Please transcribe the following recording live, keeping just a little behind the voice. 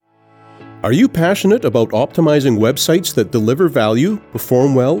Are you passionate about optimizing websites that deliver value,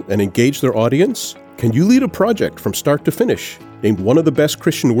 perform well, and engage their audience? Can you lead a project from start to finish? Named one of the best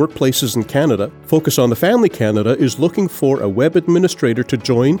Christian workplaces in Canada, Focus on the Family Canada is looking for a web administrator to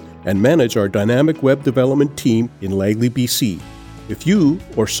join and manage our dynamic web development team in Langley, BC. If you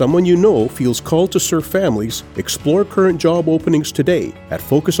or someone you know feels called to serve families, explore current job openings today at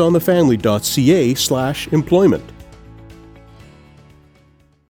focusonthefamily.ca/employment.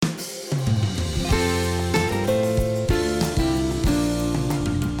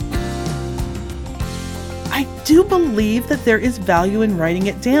 I do believe that there is value in writing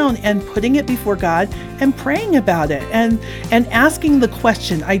it down and putting it before God and praying about it and asking the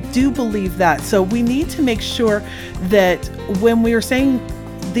question. I do believe that. So we need to make sure that when we are saying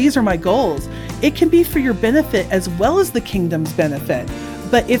these are my goals, it can be for your benefit as well as the kingdom's benefit.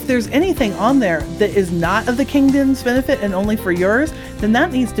 But if there's anything on there that is not of the kingdom's benefit and only for yours, then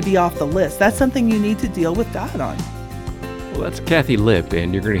that needs to be off the list. That's something you need to deal with God on. Well, that's Kathi Lipp,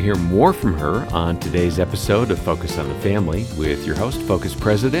 and you're going to hear more from her on today's episode of Focus on the Family with your host, Focus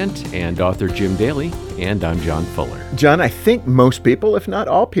President and author Jim Daly, and I'm John Fuller. John, I think most people, if not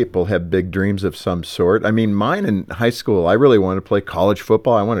all people, have big dreams of some sort. I mean, mine in high school, I really wanted to play college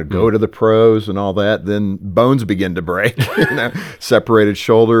football. I wanted to go to the pros and all that. Then bones begin to break, separated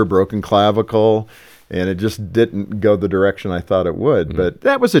shoulder, broken clavicle. And it just didn't go the direction I thought it would. Mm-hmm. But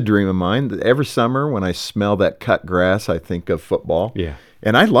that was a dream of mine. Every summer when I smell that cut grass, I think of football. Yeah.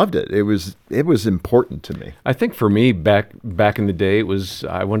 And I loved it. It was important to me. I think for me, back in the day,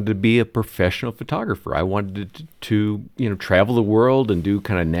 I wanted to be a professional photographer. I wanted to travel the world and do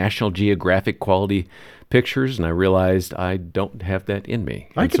kind of National Geographic quality pictures, and I realized I don't have that in me.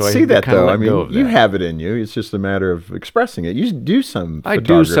 I can see that, though. I mean, you have it in you. It's just a matter of expressing it. You do some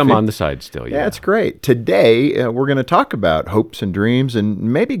photography. I do some on the side still, yeah. Yeah, it's great. Today, we're going to talk about hopes and dreams and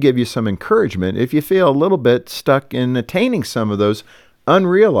maybe give you some encouragement if you feel a little bit stuck in attaining some of those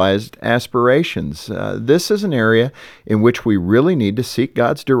unrealized aspirations. This is an area in which we really need to seek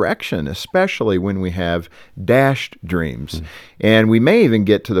God's direction, especially when we have dashed dreams. Mm. And we may even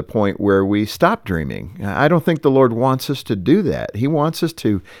get to the point where we stop dreaming. I don't think the Lord wants us to do that. He wants us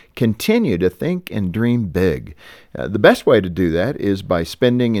to continue to think and dream big. The best way to do that is by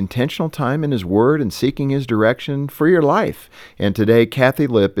spending intentional time in His Word and seeking His direction for your life. And today, Kathi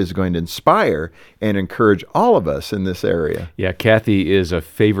Lipp is going to inspire and encourage all of us in this area. Yeah, Kathi is a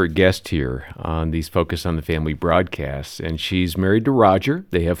favorite guest here on these Focus on the Family broadcasts, and she's married to Roger.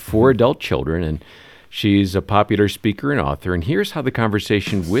 They have 4 adult children, and she's a popular speaker and author. And here's how the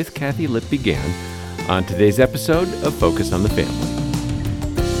conversation with Kathi Lipp began on today's episode of Focus on the Family.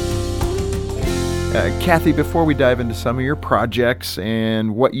 Kathi, before we dive into some of your projects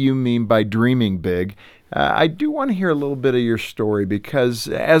and what you mean by dreaming big, I do want to hear a little bit of your story because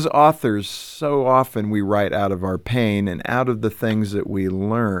as authors, so often we write out of our pain and out of the things that we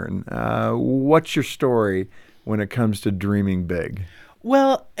learn. What's your story when it comes to dreaming big?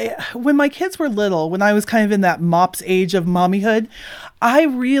 Well, when my kids were little, when I was kind of in that MOPS age of mommyhood, I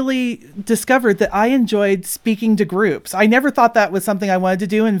really discovered that I enjoyed speaking to groups. I never thought that was something I wanted to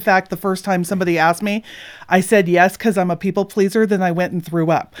do. In fact, the first time somebody asked me, I said yes because I'm a people pleaser. Then I went and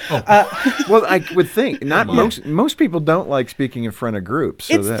threw up. Oh. Well, I would think most people don't like speaking in front of groups.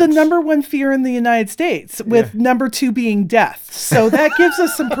 So it's the number one fear in the United States, with number 2 being death. So that gives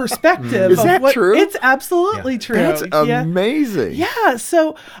us some perspective. Is that true? It's absolutely true. That's amazing. Yeah.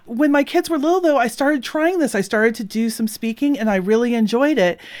 So when my kids were little, though, I started trying this. I started to do some speaking, and I really enjoyed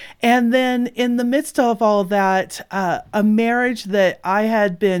it. And then in the midst of all that, a marriage that I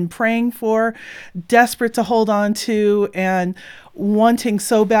had been praying for, desperate to hold on to, and wanting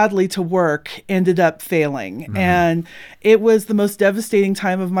so badly to work, ended up failing. Mm-hmm. And it was the most devastating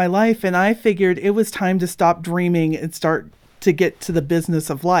time of my life. And I figured it was time to stop dreaming and start to get to the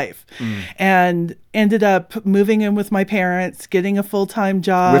business of life. And ended up moving in with my parents, getting a full-time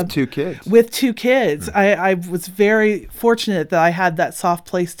job. With two kids. I was very fortunate that I had that soft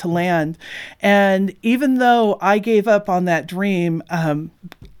place to land. And even though I gave up on that dream,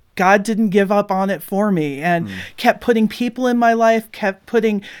 God didn't give up on it for me and kept putting people in my life, kept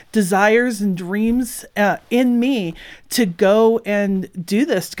putting desires and dreams in me to go and do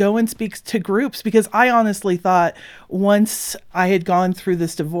this, to go and speak to groups, because I honestly thought once I had gone through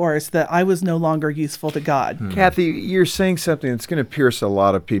this divorce that I was no longer useful to God. Kathi, you're saying something that's going to pierce a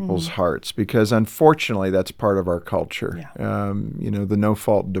lot of people's hearts, because unfortunately that's part of our culture. Yeah. The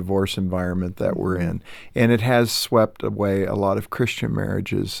no-fault divorce environment that we're in. And it has swept away a lot of Christian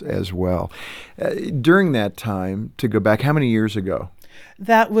marriages as well. During that time, to go back, how many years ago?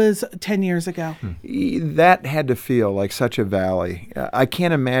 That was 10 years ago. That had to feel like such a valley. I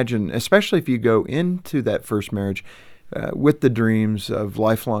can't imagine, especially if you go into that first marriage with the dreams of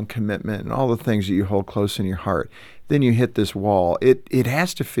lifelong commitment and all the things that you hold close in your heart. Then you hit this wall. It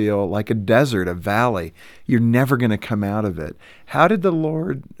has to feel like a desert, a valley. You're never going to come out of it. How did the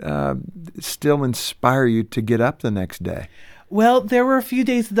Lord still inspire you to get up the next day? Well, there were a few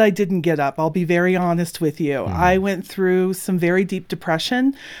days that I didn't get up. I'll be very honest with you. I went through some very deep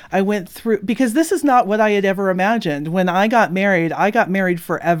depression. Because this is not what I had ever imagined. When I got married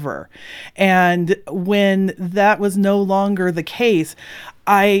forever. And when that was no longer the case,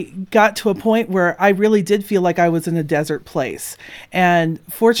 I got to a point where I really did feel like I was in a desert place. And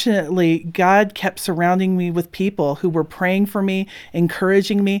fortunately, God kept surrounding me with people who were praying for me,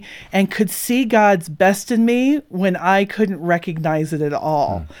 encouraging me, and could see God's best in me when I couldn't recognize it at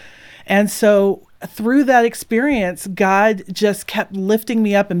all. And so through that experience, God just kept lifting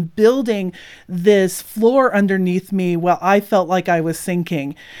me up and building this floor underneath me while I felt like I was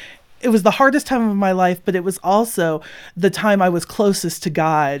sinking. It was the hardest time of my life, but it was also the time I was closest to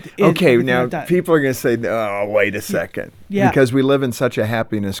God. Okay, now people are going to say, oh, wait a second. Yeah. Because we live in such a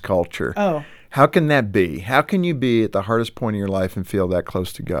happiness culture. Oh. How can that be? How can you be at the hardest point in your life and feel that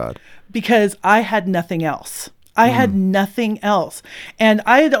close to God? Because I had nothing else. I had nothing else. And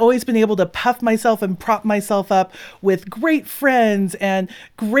I had always been able to puff myself and prop myself up with great friends and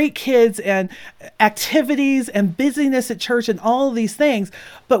great kids and activities and busyness at church and all of these things.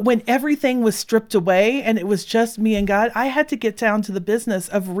 But when everything was stripped away and it was just me and God, I had to get down to the business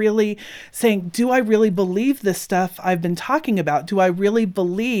of really saying, do I really believe this stuff I've been talking about? Do I really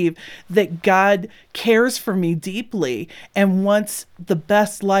believe that God cares for me deeply and wants the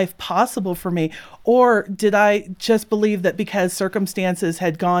best life possible for me? Or did I just believe that because circumstances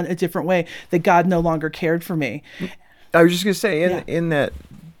had gone a different way, that God no longer cared for me? I was just going to say, in that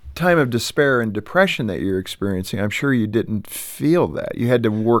time of despair and depression that you're experiencing, I'm sure you didn't feel that. You had to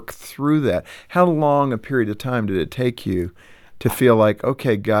work through that. How long a period of time did it take you to feel like,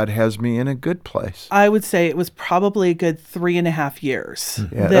 okay, God has me in a good place? I would say it was probably a good 3.5 years.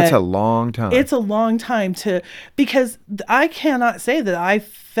 Yeah, that's a long time. It's a long time because I cannot say that I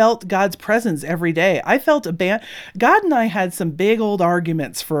felt God's presence every day. I felt God and I had some big old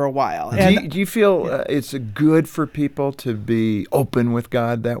arguments for a while. Do you feel it's good for people to be open with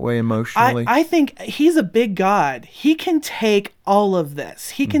God that way emotionally? I think he's a big God. He can take all of this.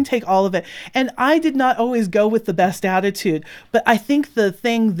 He can take all of it. And I did not always go with the best attitude, but I think the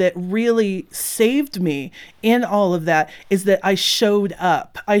thing that really saved me in all of that is that I showed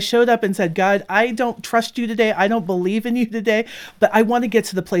up. I showed up and said, God, I don't trust you today. I don't believe in you today, but I want to get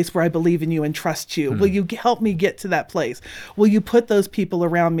to the place where I believe in you and trust you. Will you help me get to that place? Will you put those people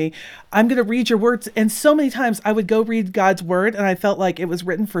around me? I'm going to read your words. And so many times I would go read God's word and I felt like it was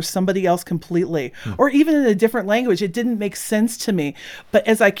written for somebody else completely, or even in a different language. It didn't make sense to me. But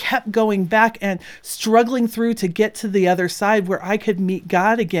as I kept going back and struggling through to get to the other side where I could meet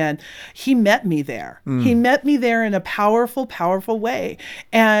God again, he met me there. He met me there in a powerful, powerful way.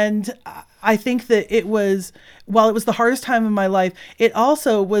 And I think that while it was the hardest time of my life, it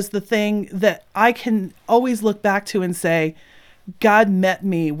also was the thing that I can always look back to and say, God met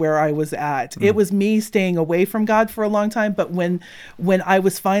me where I was at. It was me staying away from God for a long time, but when I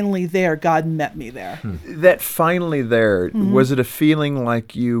was finally there, God met me there. That finally there, was it a feeling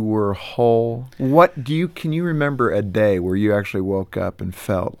like you were whole? Can you remember a day where you actually woke up and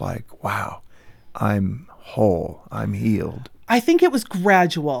felt like, wow, I'm whole, I'm healed? I think it was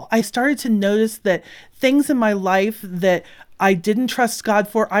gradual. I started to notice that things in my life that I didn't trust God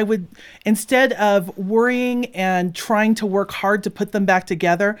for, I would, instead of worrying and trying to work hard to put them back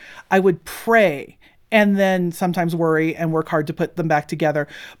together, I would pray and then sometimes worry and work hard to put them back together.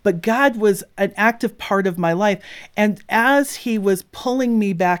 But God was an active part of my life. And as he was pulling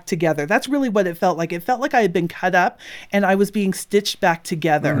me back together, that's really what it felt like. It felt like I had been cut up and I was being stitched back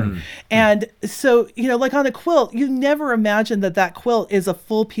together. And so, like on a quilt, you never imagine that quilt is a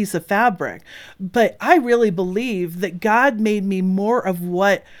full piece of fabric. But I really believe that God made me more of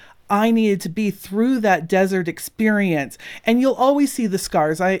what I needed to be through that desert experience. And you'll always see the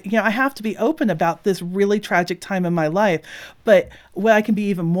scars. I have to be open about this really tragic time in my life. But what I can be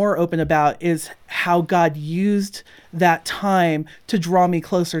even more open about is how God used that time to draw me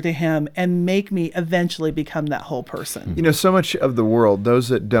closer to him and make me eventually become that whole person. So much of the world, those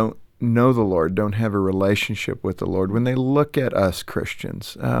that don't know the Lord, don't have a relationship with the Lord, when they look at us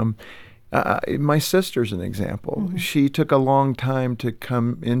Christians, my sister's an example. She took a long time to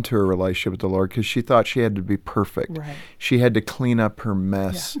come into a relationship with the Lord because she thought she had to be perfect. Right. She had to clean up her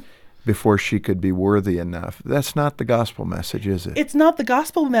mess. before she could be worthy enough. That's not the gospel message, is it? It's not the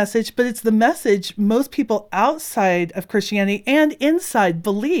gospel message, but it's the message most people outside of Christianity and inside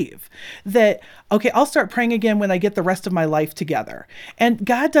believe that, okay, I'll start praying again when I get the rest of my life together. And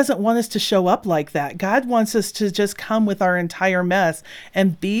God doesn't want us to show up like that. God wants us to just come with our entire mess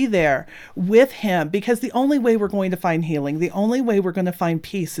and be there with Him, because the only way we're going to find healing, the only way we're going to find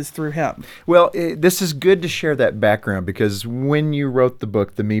peace is through Him. Well, this is good to share that background, because when you wrote the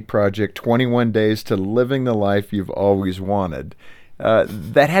book, The Me Project, 21 Days to Living the Life You've Always Wanted,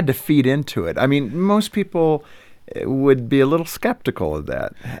 that had to feed into it. I mean, most people would be a little skeptical of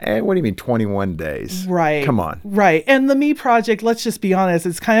that. What do you mean 21 days? Right. Come on. Right. And The Me Project, let's just be honest,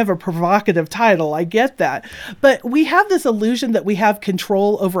 it's kind of a provocative title. I get that. But we have this illusion that we have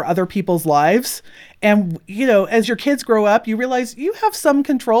control over other people's lives. And, you know, as your kids grow up, you realize you have some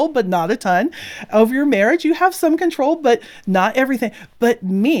control, but not a ton. Over your marriage, you have some control, but not everything. But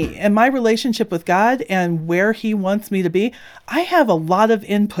me and my relationship with God and where He wants me to be, I have a lot of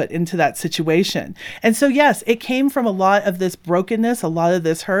input into that situation. And so, yes, it came from a lot of this brokenness, a lot of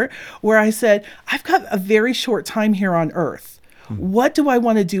this hurt, where I said, I've got a very short time here on earth. What do I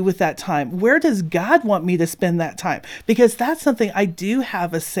want to do with that time? Where does God want me to spend that time? Because that's something I do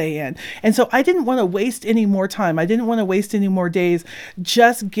have a say in. And so I didn't want to waste any more time. I didn't want to waste any more days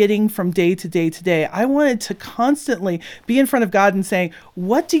just getting from day to day to day. I wanted to constantly be in front of God and saying,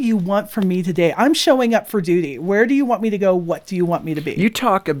 what do you want from me today? I'm showing up for duty. Where do you want me to go? What do you want me to be? You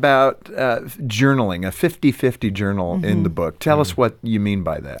talk about journaling, a 50-50 journal in the book. Tell us what you mean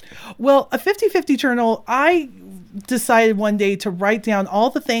by that. Well, a 50-50 journal, I decided one day to write down all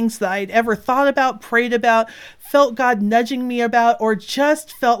the things that I'd ever thought about, prayed about, felt God nudging me about, or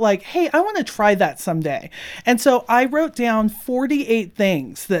just felt like, hey, I want to try that someday. And so I wrote down 48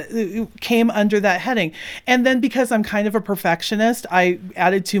 things that came under that heading. And then because I'm kind of a perfectionist, I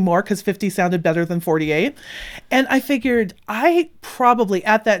added 2 more because 50 sounded better than 48. And I figured I probably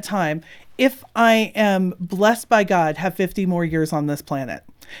at that time, if I am blessed by God, have 50 more years on this planet.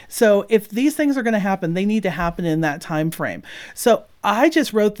 So if these things are going to happen, they need to happen in that time frame. So I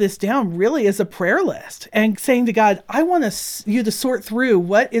just wrote this down really as a prayer list and saying to God, I want you to sort through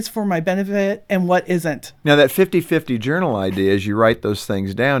what is for my benefit and what isn't. Now, that 50-50 journal idea, as you write those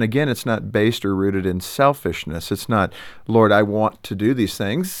things down, again, it's not based or rooted in selfishness. It's not, Lord, I want to do these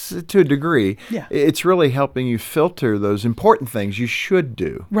things to a degree. Yeah. It's really helping you filter those important things you should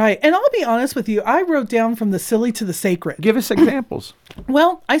do. Right. And I'll be honest with you, I wrote down from the silly to the sacred. Give us examples.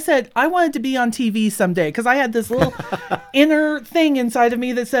 Well, I said I wanted to be on TV someday because I had this little inner thing inside of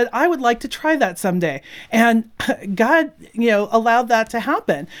me that said I would like to try that someday. And God, allowed that to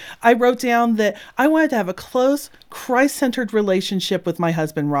happen. I wrote down that I wanted to have a close, Christ-centered relationship with my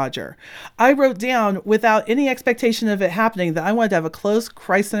husband, Roger. I wrote down, without any expectation of it happening, that I wanted to have a close,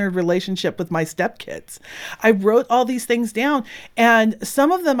 Christ-centered relationship with my stepkids. I wrote all these things down, and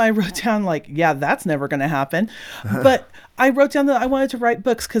some of them I wrote down like, yeah, that's never going to happen. But I wrote down that I wanted to write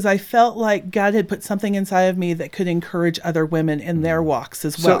books because I felt like God had put something inside of me that could encourage other women in their walks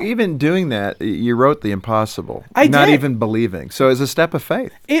as well. So even doing that, you wrote the impossible. I not did. Even believing. So it's a step of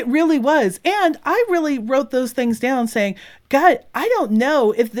faith. It really was. And I really wrote those things down saying, God, I don't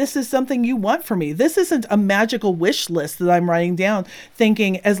know if this is something you want for me. This isn't a magical wish list that I'm writing down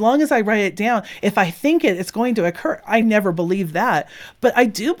thinking as long as I write it down, if I think it's going to occur. I never believe that. But I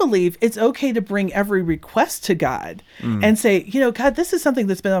do believe it's okay to bring every request to God and say, God, this is something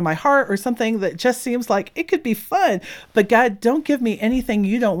that's been on my heart or something that just seems like it could be fun. But God, don't give me anything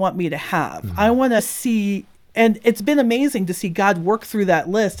you don't want me to have. I want to see. And it's been amazing to see God work through that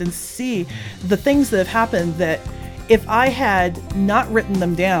list and see the things that have happened that if I had not written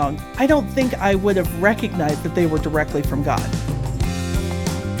them down, I don't think I would have recognized that they were directly from God.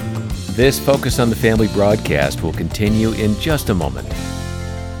 This Focus on the Family broadcast will continue in just a moment.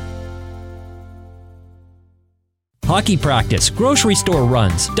 Hockey practice, grocery store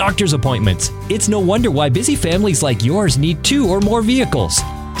runs, doctor's appointments. It's no wonder why busy families like yours need 2 or more vehicles.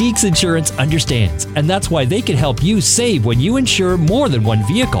 Deeks Insurance understands, and that's why they can help you save when you insure more than one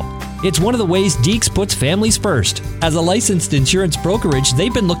vehicle. It's one of the ways Deeks puts families first. As a licensed insurance brokerage,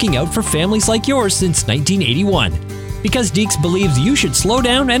 they've been looking out for families like yours since 1981. Because Deeks believes you should slow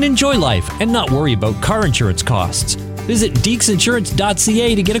down and enjoy life and not worry about car insurance costs. Visit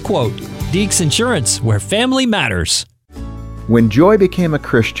deeksinsurance.ca to get a quote. Deeks Insurance, where family matters. When Joy became a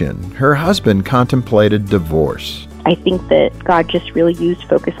Christian, her husband contemplated divorce. I think that God just really used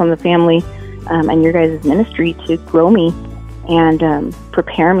Focus on the Family and your guys' ministry to grow me and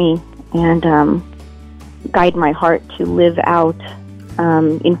prepare me and guide my heart to live out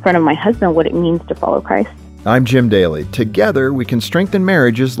in front of my husband what it means to follow Christ. I'm Jim Daly. Together, we can strengthen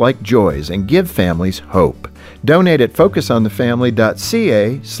marriages like Joy's and give families hope. Donate at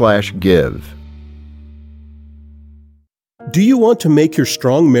focusonthefamily.ca/give. Do you want to make your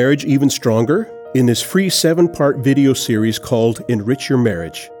strong marriage even stronger? In this free 7-part video series called Enrich Your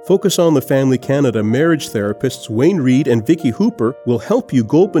Marriage, Focus on the Family Canada marriage therapists Wayne Reed and Vicky Hooper will help you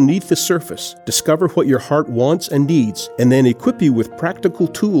go beneath the surface, discover what your heart wants and needs, and then equip you with practical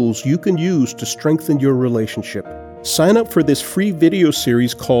tools you can use to strengthen your relationship. Sign up for this free video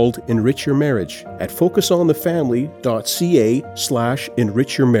series called Enrich Your Marriage at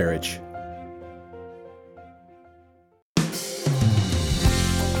focusonthefamily.ca/enrich your marriage.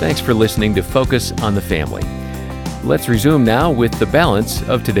 Thanks for listening to Focus on the Family. Let's resume now with the balance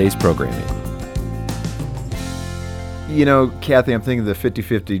of today's programming. You know, Kathy, I'm thinking of the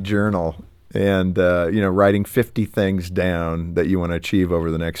 50/50 journal and, writing 50 things down that you want to achieve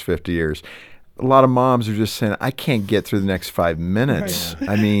over the next 50 years. A lot of moms are just saying, I can't get through the next 5 minutes. Right.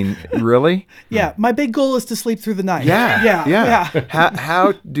 I mean, really? Yeah. My big goal is to sleep through the night. Yeah.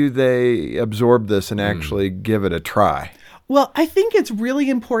 How do they absorb this and actually give it a try? Well, I think it's really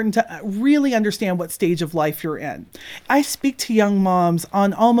important to really understand what stage of life you're in. I speak to young moms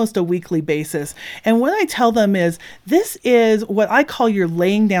on almost a weekly basis. And what I tell them is this is what I call your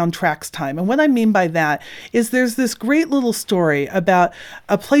laying down tracks time. And what I mean by that is there's this great little story about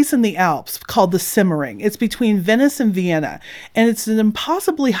a place in the Alps called the Simmering. It's between Venice and Vienna. And it's an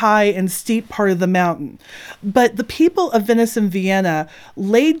impossibly high and steep part of the mountain. But the people of Venice and Vienna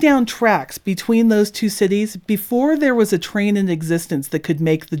laid down tracks between those two cities before there was a train in existence that could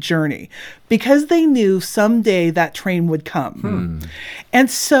make the journey, because they knew someday that train would come. And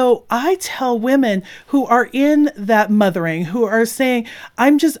so I tell women who are in that mothering, who are saying,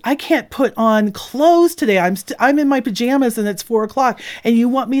 I can't put on clothes today. I'm in my pajamas and it's 4:00 and you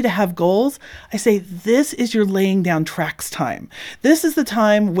want me to have goals. I say, this is your laying down tracks time. This is the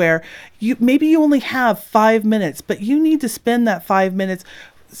time where maybe you only have 5 minutes, but you need to spend that 5 minutes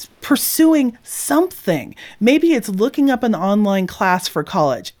pursuing something. Maybe it's looking up an online class for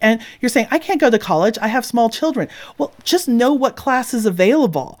college. And you're saying, I can't go to college. I have small children. Well, just know what class is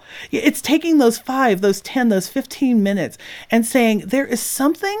available. It's taking those 5, those 10, those 15 minutes and saying, there is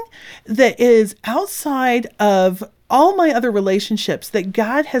something that is outside of all my other relationships that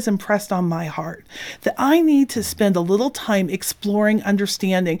God has impressed on my heart, that I need to spend a little time exploring,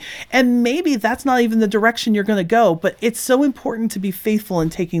 understanding. And maybe that's not even the direction you're going to go, but it's so important to be faithful in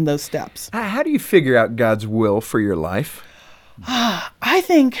taking those steps. How do you figure out God's will for your life? I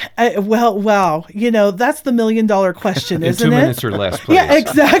think, that's the $1 million question, isn't it? In 2 minutes or less, please. Yeah,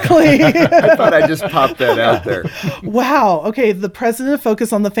 exactly. I thought I just popped that out there. Wow. Okay. The president of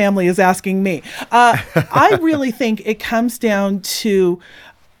Focus on the Family is asking me. I really think it comes down to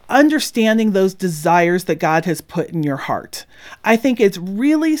understanding those desires that God has put in your heart. I think it's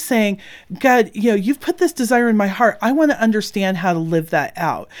really saying, God, you've put this desire in my heart. I want to understand how to live that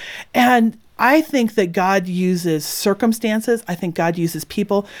out. And I think that God uses circumstances. I think God uses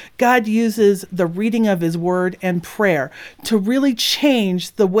people. God uses the reading of his word and prayer to really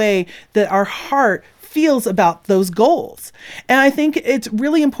change the way that our heart feels about those goals. And I think it's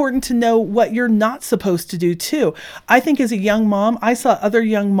really important to know what you're not supposed to do too. I think as a young mom, I saw other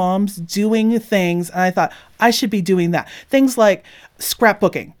young moms doing things and I thought I should be doing that. Things like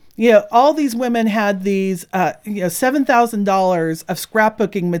scrapbooking. All these women had these, $7,000 of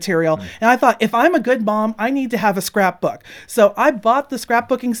scrapbooking material. And I thought, if I'm a good mom, I need to have a scrapbook. So I bought the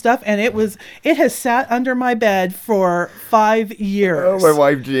scrapbooking stuff and it has sat under my bed for 5 years. Oh, my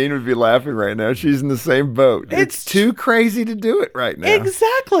wife Jane would be laughing right now. She's in the same boat. It's too crazy to do it right now.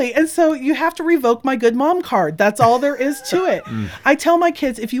 Exactly. And so you have to revoke my good mom card. That's all there is to it. I tell my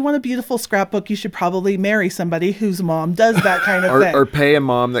kids, if you want a beautiful scrapbook, you should probably marry somebody whose mom does that kind of thing. Or pay a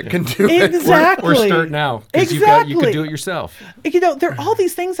mom that can do it. Exactly. Or start now. Because you can do it yourself. There are all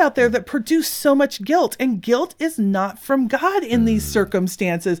these things out there that produce so much guilt, and guilt is not from God in these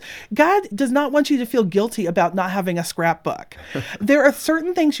circumstances. God does not want you to feel guilty about not having a scrapbook. There are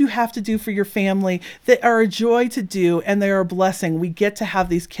certain things you have to do for your family that are a joy to do, and they are a blessing. We get to have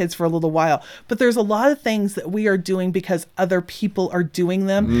these kids for a little while, but there's a lot of things that we are doing because other people are doing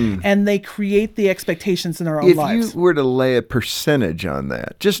them, and they create the expectations in our own lives. If you were to lay a percentage on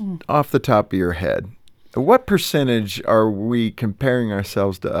that, just off the top of your head, what percentage are we comparing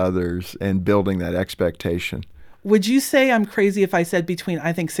ourselves to others and building that expectation? Would you say I'm crazy if I said between,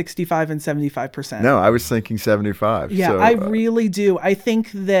 I think, 65 and 75%? No, I was thinking 75. Yeah, so, I really do. I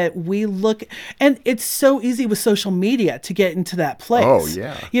think that we look, and it's so easy with social media to get into that place. Oh,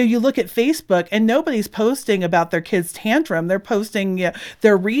 yeah. You look at Facebook and nobody's posting about their kid's tantrum. They're posting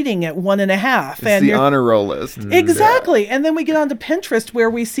their reading at 1.5. It's the honor roll list. Exactly. And then we get onto Pinterest where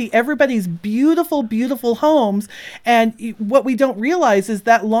we see everybody's beautiful, beautiful homes. And what we don't realize is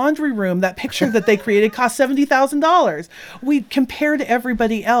that laundry room, that picture that they created cost $70,000. We compare to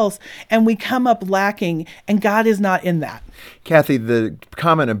everybody else and we come up lacking, and God is not in that. Kathi, the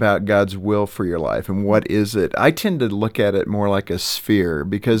comment about God's will for your life and what is it, I tend to look at it more like a sphere,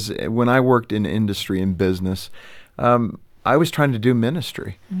 because when I worked in industry and business, I was trying to do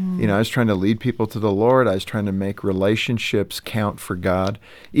ministry. I was trying to lead people to the Lord. I was trying to make relationships count for God,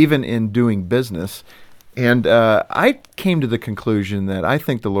 even in doing business. And I came to the conclusion that I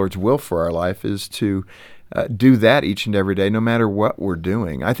think the Lord's will for our life is to do that each and every day, no matter what we're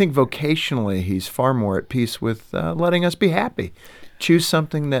doing. I think vocationally, He's far more at peace with letting us be happy. Choose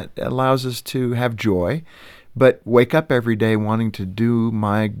something that allows us to have joy, but wake up every day wanting to do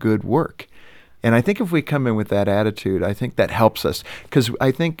my good work. And I think if we come in with that attitude, I think that helps us. Because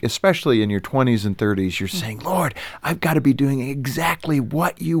I think, especially in your 20s and 30s, you're saying, Lord, I've got to be doing exactly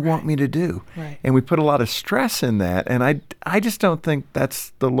what you want me to do. Right. And we put a lot of stress in that. And I just don't think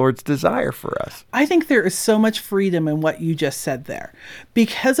that's the Lord's desire for us. I think there is so much freedom in what you just said there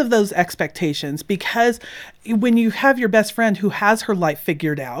because of those expectations. Because when you have your best friend who has her life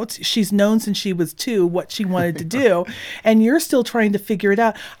figured out, she's known since she was 2 what she wanted to do, and you're still trying to figure it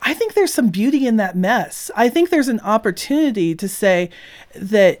out. I think there's some beauty in that mess. I think there's an opportunity to say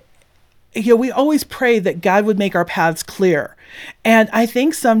that, we always pray that God would make our paths clear. And I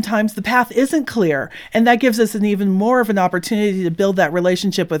think sometimes the path isn't clear. And that gives us an even more of an opportunity to build that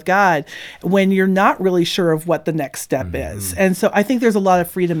relationship with God when you're not really sure of what the next step is. And so I think there's a lot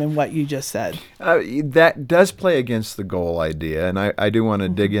of freedom in what you just said. That does play against the goal idea. And I do want to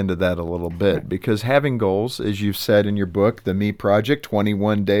dig into that a little bit, because having goals, as you've said in your book, The Me Project,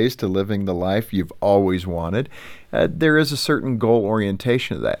 21 Days to Living the Life You've Always Wanted, there is a certain goal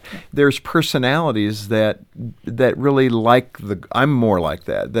orientation to that. There's personalities that really like I'm more like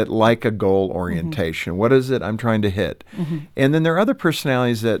that like a goal orientation. What is it I'm trying to hit? And then there are other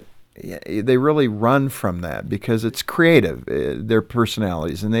personalities that they really run from that because it's creative, their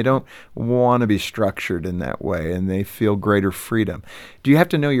personalities, and they don't want to be structured in that way, and they feel greater freedom. Do you have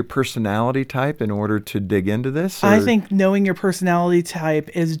to know your personality type in order to dig into this? Or? I think knowing your personality type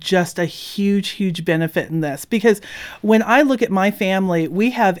is just a huge, huge benefit in this, because when I look at my family,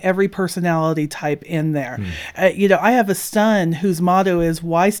 we have every personality type in there. I have a son whose motto is,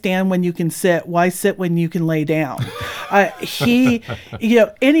 why stand when you can sit? Why sit when you can lay down? Any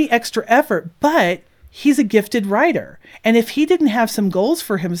extra effort, but he's a gifted writer. And if he didn't have some goals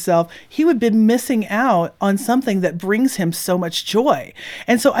for himself, he would be missing out on something that brings him so much joy.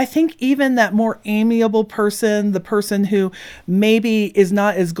 And so I think even that more amiable person, the person who maybe is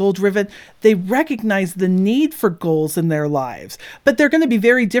not as goal driven, they recognize the need for goals in their lives. But they're going to be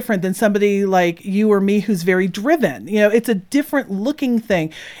very different than somebody like you or me who's very driven. It's a different looking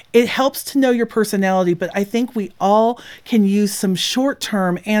thing. It helps to know your personality, but I think we all can use some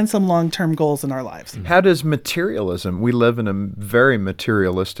short-term and some long-term goals in our lives. How does materialism, we live in a very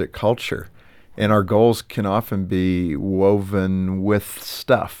materialistic culture, and our goals can often be woven with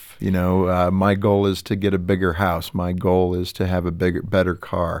stuff. My goal is to get a bigger house. My goal is to have a better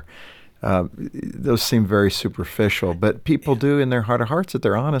car. Those seem very superficial, but people do in their heart of hearts, if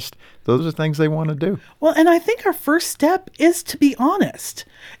they're honest, those are things they want to do. Well, and I think our first step is to be honest.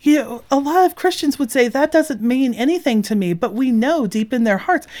 A lot of Christians would say that doesn't mean anything to me, but we know deep in their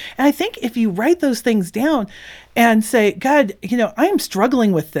hearts. And I think if you write those things down and say, God, I am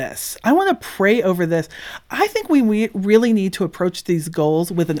struggling with this. I want to pray over this. I think we really need to approach these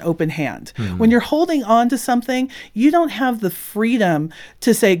goals with an open hand. When you're holding on to something, you don't have the freedom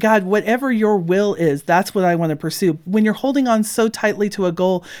to say, God, whatever your will is, that's what I want to pursue. When you're holding on so tightly to a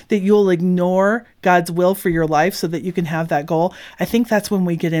goal that you'll ignore God's will for your life so that you can have that goal, I think that's when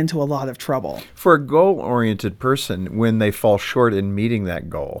we get into a lot of trouble. For a goal-oriented person, when they fall short in meeting that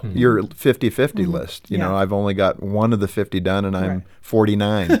goal, your 50-50 list, I've only got one of the 50 done and I'm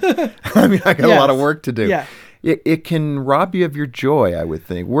 49. I mean, I got a lot of work to do. Yeah. It can rob you of your joy, I would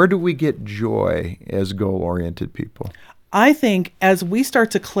think. Where do we get joy as goal-oriented people? I think as we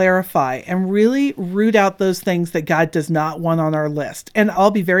start to clarify and really root out those things that God does not want on our list, and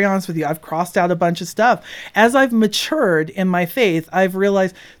I'll be very honest with you, I've crossed out a bunch of stuff. As I've matured in my faith, I've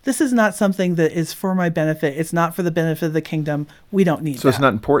realized this is not something that is for my benefit. It's not for the benefit of the kingdom. We don't need So that. it's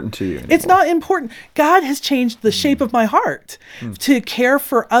not important to you anymore. It's not important. God has changed the shape of my heart to care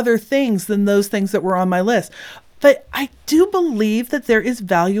for other things than those things that were on my list. But I do believe that there is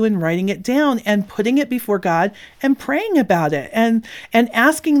value in writing it down and putting it before God and praying about it and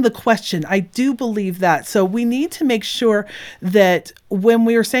asking the question. I do believe that. So we need to make sure that when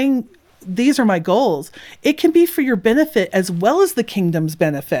we are saying these are my goals, it can be for your benefit as well as the kingdom's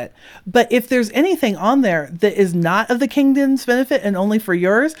benefit. But if there's anything on there that is not of the kingdom's benefit and only for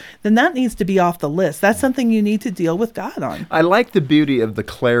yours, then that needs to be off the list. That's something you need to deal with God on. I like the beauty of the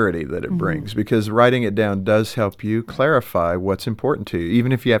clarity that it brings, because writing it down does help you clarify what's important to you,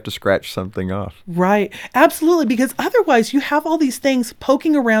 even if you have to scratch something off. Right. Absolutely. Because otherwise you have all these things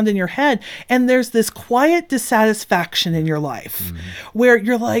poking around in your head and there's this quiet dissatisfaction in your life where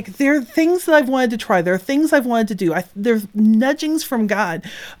you're like, there are things that I've wanted to try. There are things I've wanted to do. There's nudgings from God.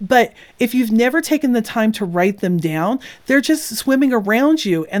 But if you've never taken the time to write them down, they're just swimming around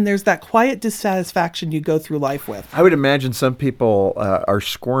you. And there's that quiet dissatisfaction you go through life with. I would imagine some people are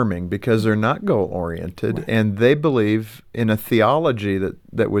squirming because they're not goal-oriented, and they believe in a theology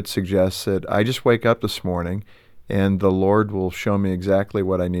that would suggest that I just wake up this morning and the Lord will show me exactly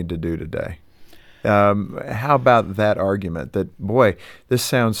what I need to do today. How about that argument that, boy, this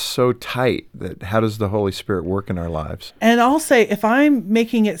sounds so tight, that how does the Holy Spirit work in our lives? And I'll say, if I'm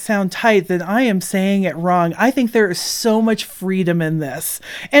making it sound tight, then I am saying it wrong. I think there is so much freedom in this.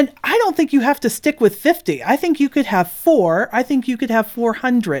 And I don't think you have to stick with 50. I think you could have 4. I think you could have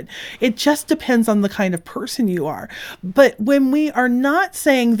 400. It just depends on the kind of person you are. But when we are not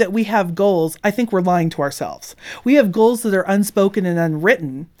saying that we have goals, I think we're lying to ourselves. We have goals that are unspoken and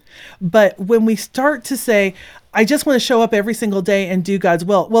unwritten. But when we start to say, I just want to show up every single day and do God's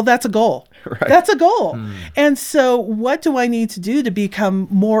will, well, that's a goal. Right. That's a goal. And so what do I need to do to become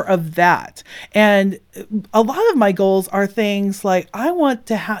more of that? And a lot of my goals are things like I want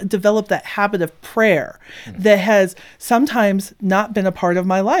to develop that habit of prayer that has sometimes not been a part of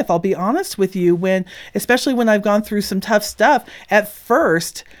my life. I'll be honest with you, especially when I've gone through some tough stuff, at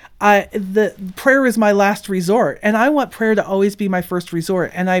first, the prayer is my last resort, and I want prayer to always be my first resort.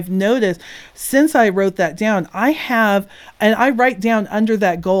 And I've noticed since I wrote that down, I write down under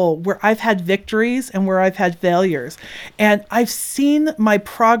that goal where I've had victories and where I've had failures. And I've seen my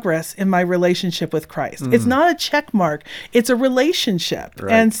progress in my relationship with Christ. It's not a check mark, it's a relationship.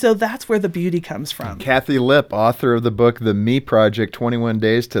 Right. And so that's where the beauty comes from. Kathi Lipp, author of the book, The Me Project, 21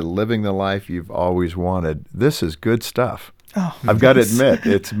 Days to Living the Life You've Always Wanted. This is good stuff. Oh, I've got to admit,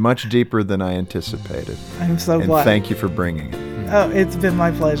 it's much deeper than I anticipated. I'm so And glad. thank you for bringing it. Oh, it's been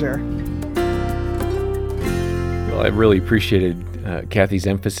my pleasure. Well, I really appreciated Kathy's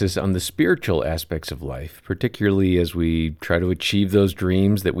emphasis on the spiritual aspects of life, particularly as we try to achieve those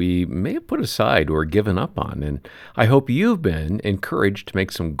dreams that we may have put aside or given up on. And I hope you've been encouraged to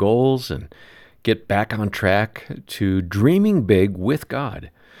make some goals and get back on track to dreaming big with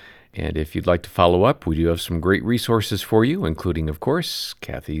God. And if you'd like to follow up, we do have some great resources for you, including, of course,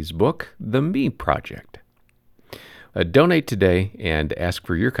 Kathy's book, The Me Project. Donate today and ask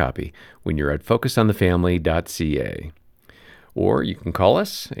for your copy when you're at focusonthefamily.ca. Or you can call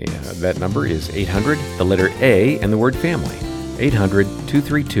us, and that number is 800, the letter A, and the word family,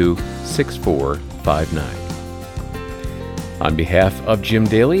 800-232-6459. On behalf of Jim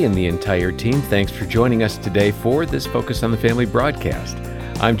Daly and the entire team, thanks for joining us today for this Focus on the Family broadcast.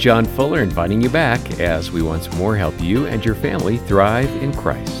 I'm John Fuller, inviting you back as we once more help you and your family thrive in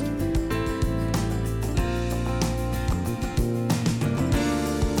Christ.